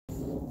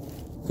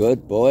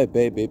Good boy,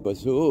 baby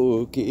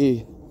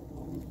Bazooka.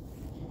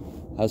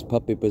 How's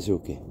puppy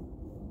Bazooka?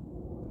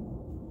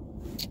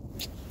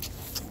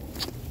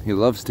 He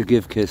loves to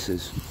give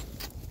kisses.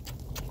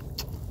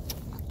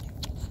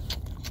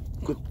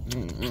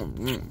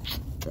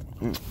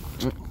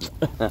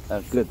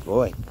 Good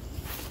boy.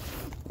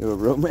 You're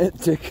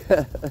romantic.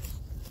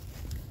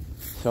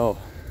 So,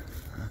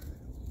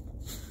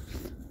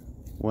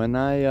 when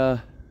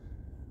I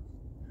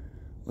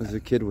was a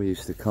kid, we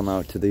used to come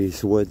out to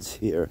these woods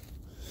here.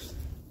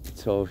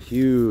 So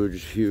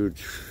huge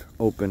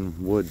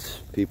open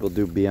woods. People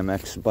do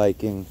BMX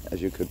biking, as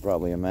you could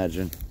probably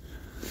imagine.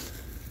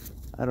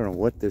 I don't know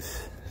what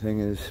this thing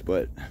is,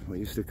 but we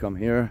used to come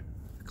here.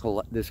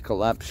 This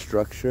collapsed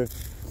structure.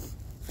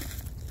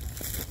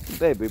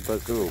 Baby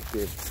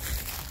Bazooka.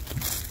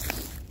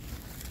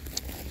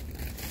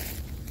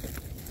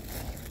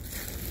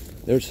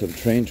 There's some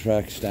train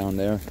tracks down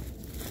there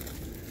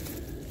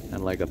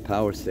and like a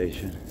power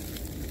station.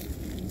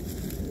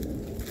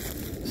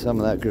 Some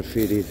of that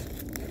graffiti,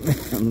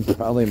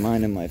 probably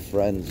mine and my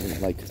friends,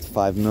 is like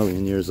 5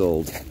 million years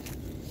old.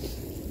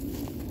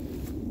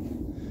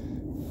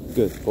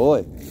 Good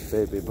boy,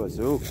 baby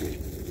Bazooka.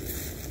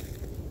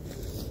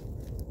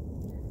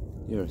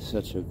 You're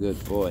such a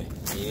good boy.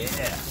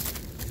 Yeah.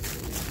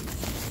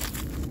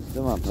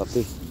 Come on,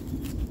 puppy.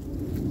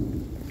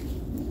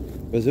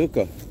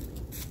 Bazooka.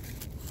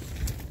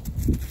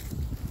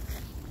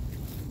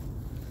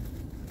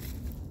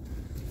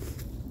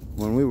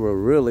 When we were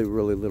really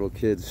little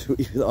kids,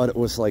 we thought it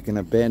was like an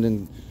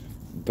abandoned,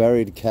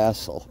 buried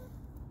castle.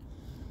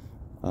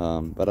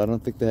 But I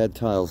don't think they had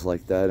tiles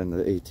like that in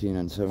the 18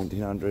 and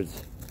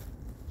 1700s.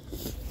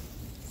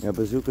 Yeah,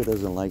 Bazooka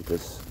doesn't like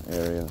this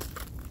area.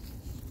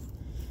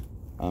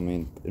 I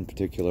mean, in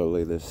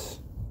particularly this,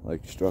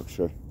 like,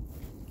 structure.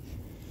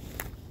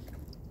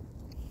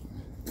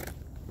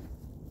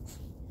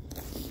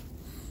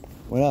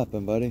 What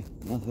happened, buddy?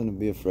 Nothing to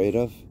be afraid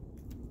of.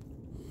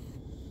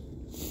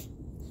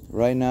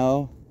 Right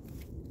now,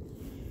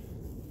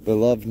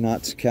 beloved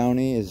Knox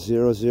County is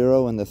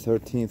 0-0 in the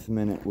 13th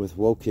minute with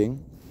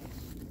Woking.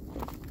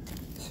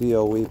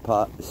 C-O-Y-P.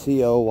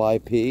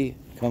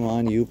 Come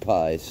on, you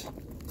pies.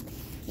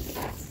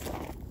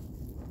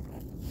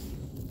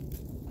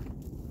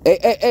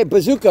 Hey,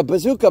 Bazooka.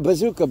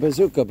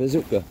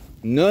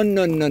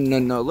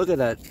 No. Look at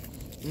that.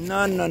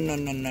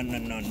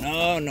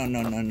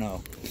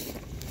 No.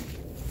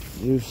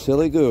 You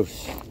silly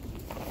goose.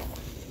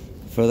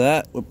 For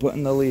that, we're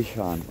putting the leash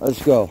on.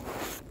 Let's go.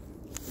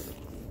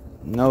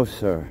 No,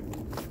 sir.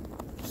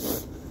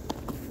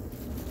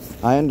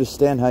 I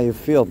understand how you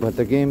feel, but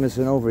the game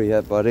isn't over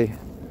yet, buddy.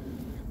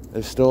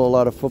 There's still a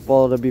lot of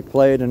football to be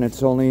played, and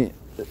it's only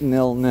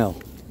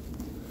 0-0.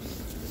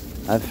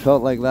 I've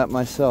felt like that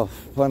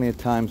myself plenty of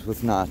times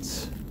with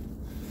knots.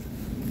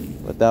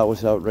 But that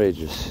was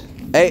outrageous.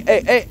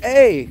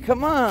 Hey,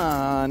 come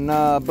on,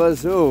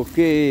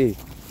 Bazooka.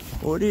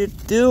 What are you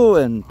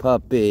doing,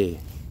 puppy?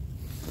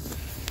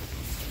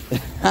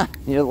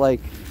 You're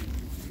like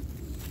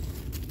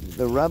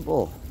the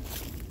rebel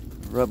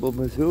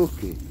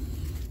Bazooka.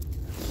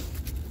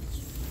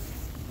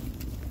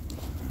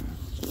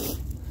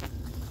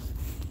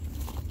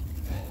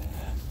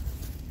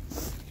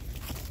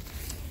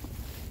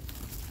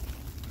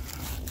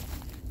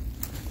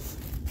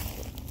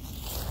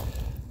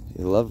 You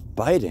love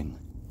biting.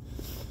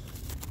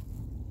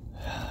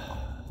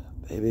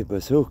 Baby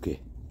Bazooka.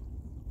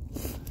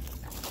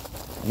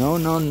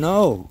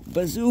 No.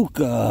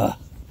 Bazooka.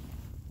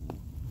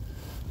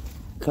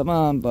 Come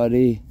on,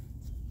 buddy.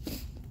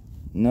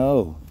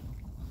 No.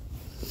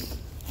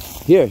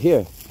 Here.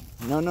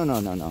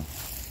 No.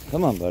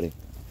 Come on, buddy.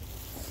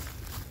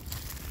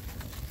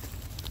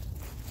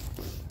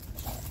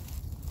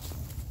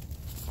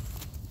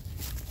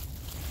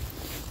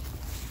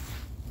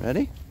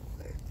 Ready?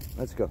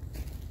 Let's go.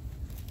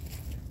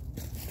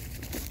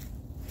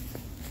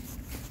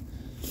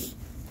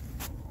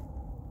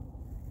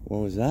 What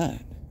was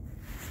that?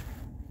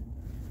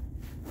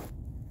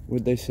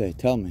 What'd they say?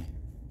 Tell me.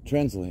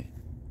 Translate.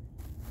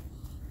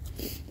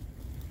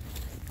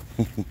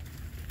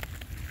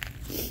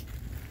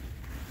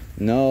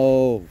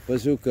 No,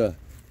 Bazooka.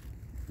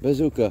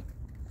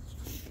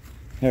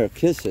 Here,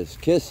 kisses.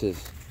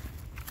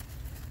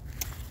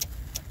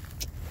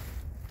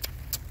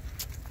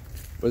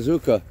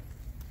 Bazooka.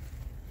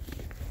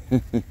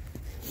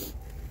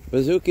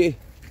 Bazooka.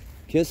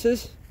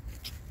 Kisses?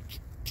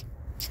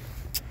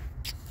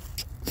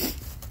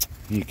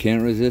 You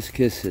can't resist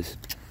kisses.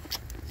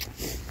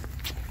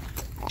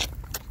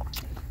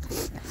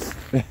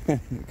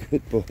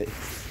 Good boy.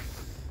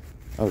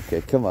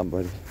 Okay, come on,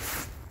 buddy.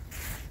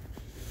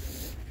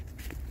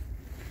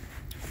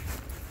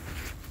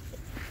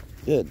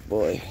 Good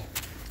boy.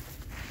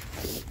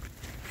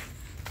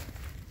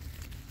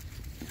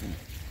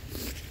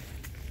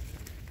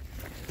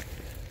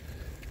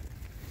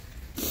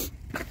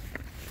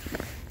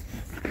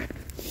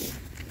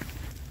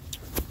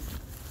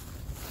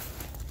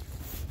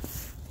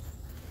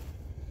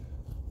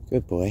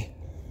 Good boy.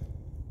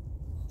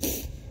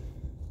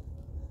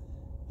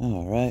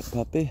 All right,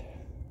 puppy.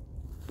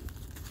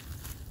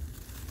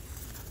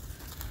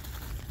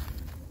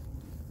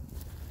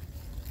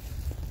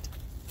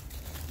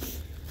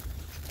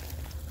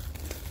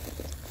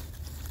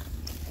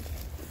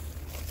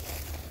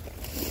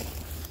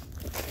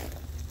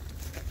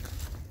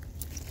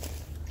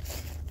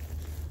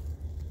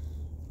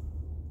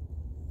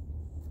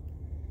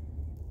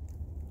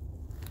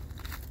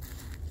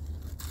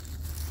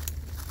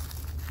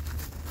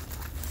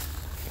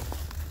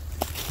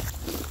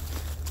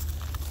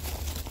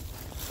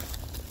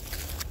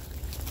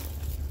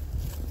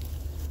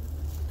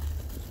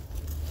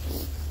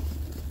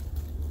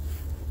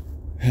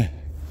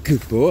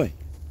 Good boy.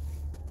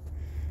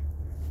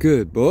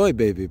 Good boy,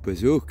 baby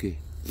Bazooka.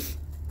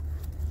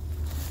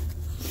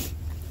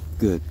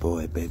 Good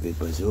boy, baby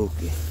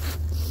Bazooka.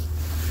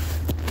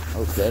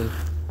 Okay.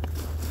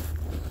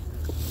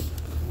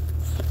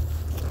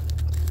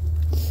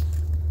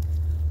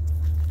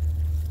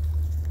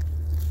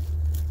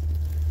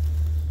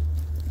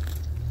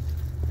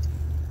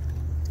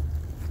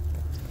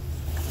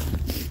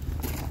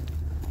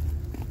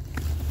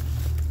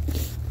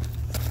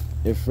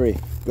 You're free.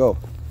 Go.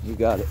 You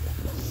got it.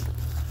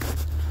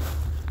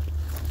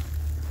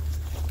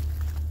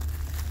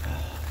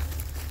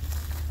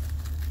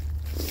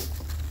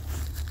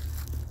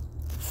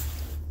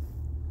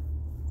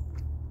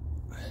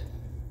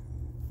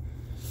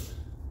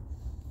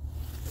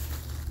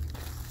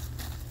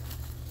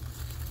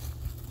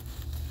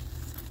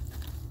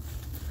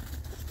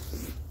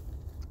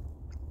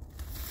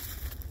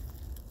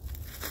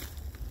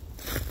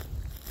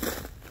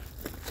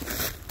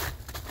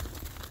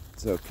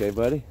 It's okay,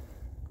 buddy.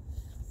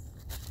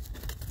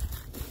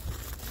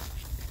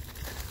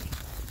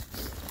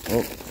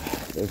 Oh,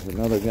 there's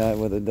another guy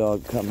with a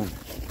dog coming.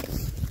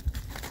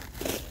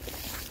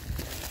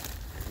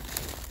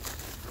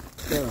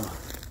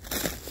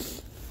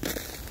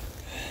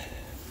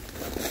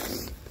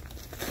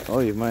 Oh,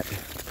 you might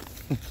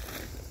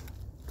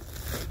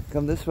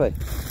come this way.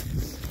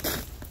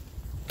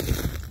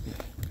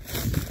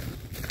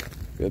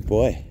 Good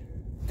boy.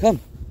 Come.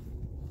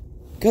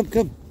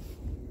 Come.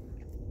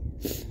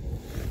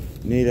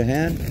 Need a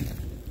hand?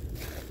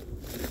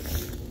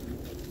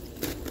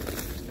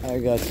 I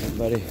got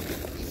somebody.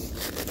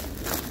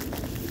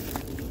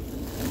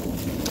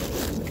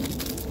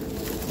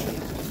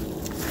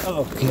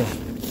 Okay.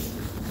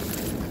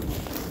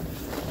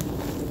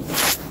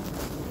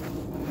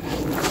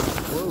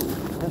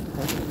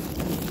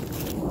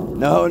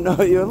 Whoa.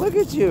 No, you look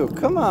at you.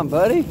 Come on,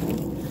 buddy.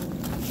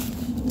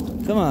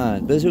 Come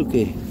on,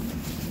 Bazooka.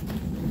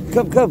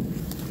 Come.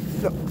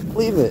 No,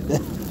 leave it.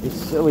 You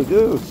silly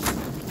goose.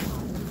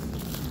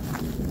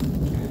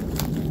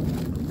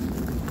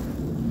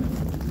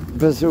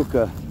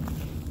 Bazooka.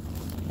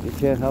 You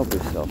can't help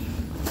yourself.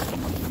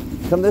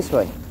 Come this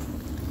way.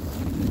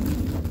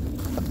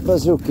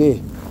 Bazooka.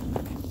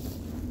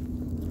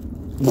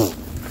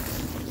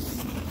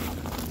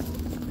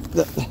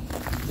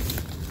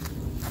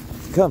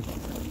 Come.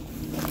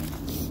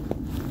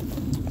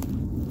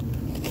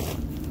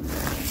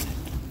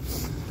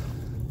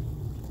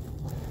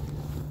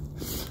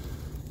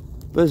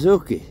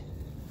 Bazooka.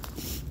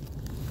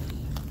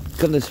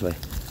 Come this way.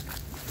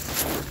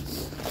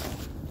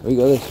 We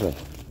go this way.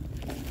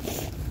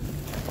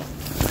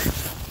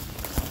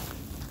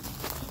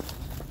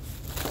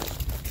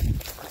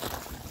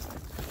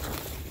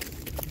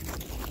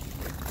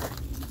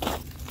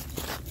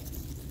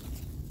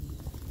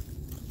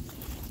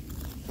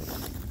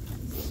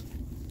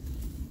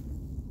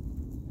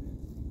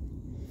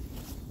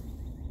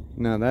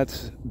 Now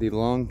that's the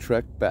long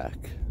trek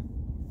back.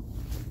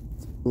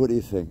 What do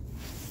you think?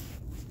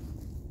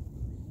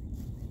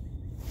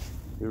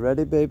 You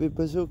ready, baby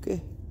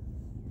Bazooka?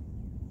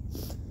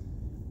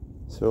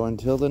 So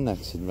until the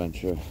next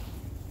adventure,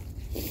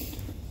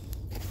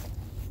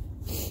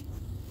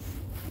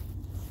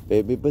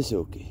 baby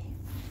Bazooka.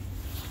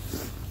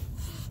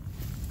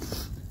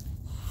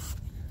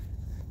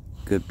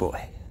 Good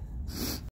boy.